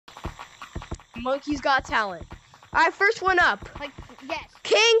Monkey's Got Talent. All right, first one up. Like, yes.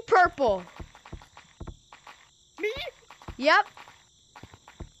 King Purple. Me? Yep.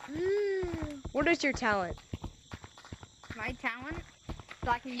 What is your talent? My talent?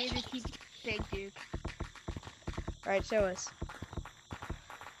 So I can use a big dude. All right, show us.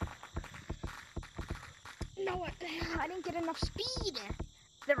 No, what? I didn't get enough speed.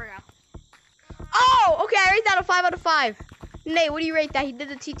 There we go. Oh, okay. I rate that a 5 out of 5. Nate, what do you rate that? He did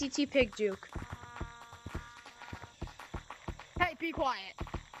the TTT pig juke. Hey, be quiet.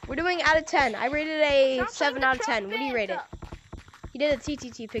 We're doing out of 10. I rated a Stop 7 putting out of the 10. What do you rate it? trumpet. He did a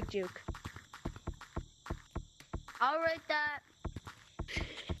TTT pig juke. I'll rate that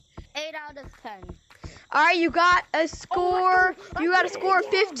 8 out of 10. All right, you got a score. You got a score of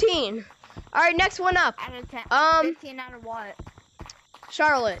 15. All right, next one up. Out of 10. 15 out of what?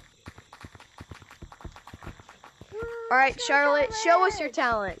 Charlotte. All right, Charlotte, show us your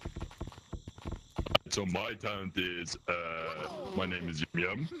talent. So my talent is, my name is Yum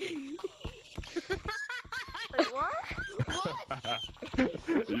Yum. Wait, what?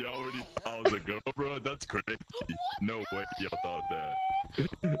 You already thought I was a girl, bro? That's crazy. No way y'all thought that.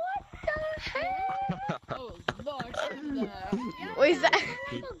 What the heck? Oh, Lord. Wait, is that?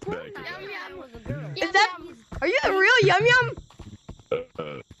 Back Is that? Are you the real Yum Yum?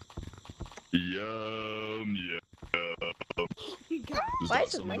 Yum Yum. Why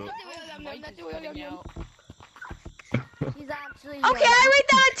Is is that it like- He's actually. Okay, I rate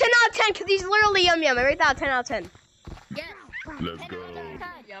that a 10 out of 10 because he's literally Yum Yum. I rate that a 10 out of 10. Yes. Let's go.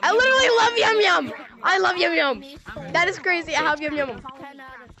 I literally love Yum Yum. I love Yum Yum. That is crazy. I have Yum Yum. 10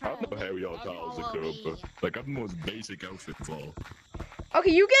 out of 10. I don't know how y'all thought I was a girl, but like I'm the most basic outfit of all.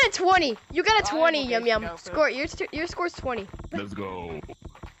 Okay, you get a 20. You got a 20, I'm a Yum Yum. basic Score. Your score's 20. Let's go.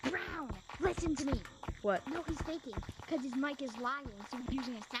 Brown, listen to me. What? No, he's faking because his mic is lying, so he's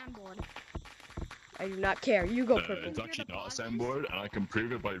using a soundboard. I do not care. You go purple. It's actually not a soundboard, and I can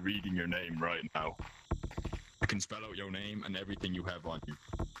prove it by reading your name right now. I can spell out your name and everything you have on you.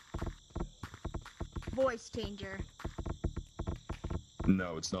 Voice changer.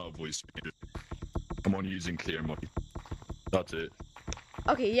 No, it's not a voice changer. I'm only using clear money. That's it.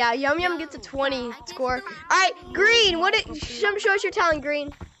 Okay, yeah, Yum Yum gets a 20 score. All right, Green. Show us your talent,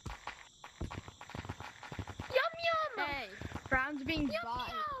 Green. Hey, Brown's being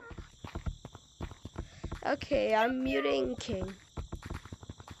bought. Okay, I'm muting King.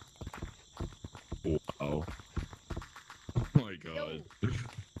 Wow. Oh my god.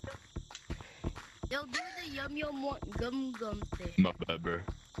 They'll do the Yum Yum gum gum thing. My bad, bro.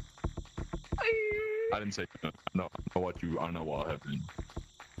 I didn't say no. I know what happened.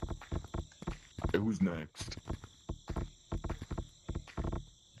 Okay, who's next?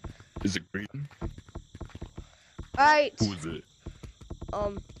 Is it Green? All right. Who is it?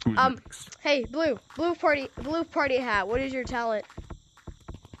 Um. Who's next? Hey, Blue party hat. What is your talent?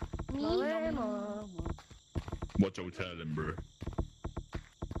 What's your talent, bro?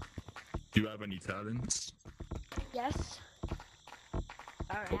 Do you have any talents? Yes.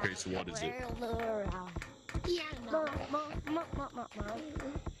 Okay, so what is it? Piano.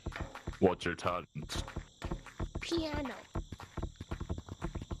 What's your talent? Piano.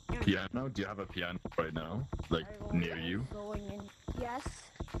 Piano? Do you have a piano right now? Like, near you? Yes.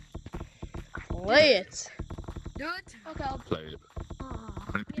 Play it. Do it. Okay. I'll Play it. oh,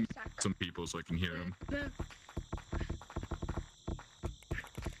 I need some people so I can hear them.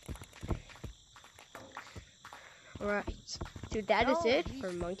 All right. Dude, that is it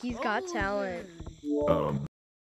for Monkey's Got Talent.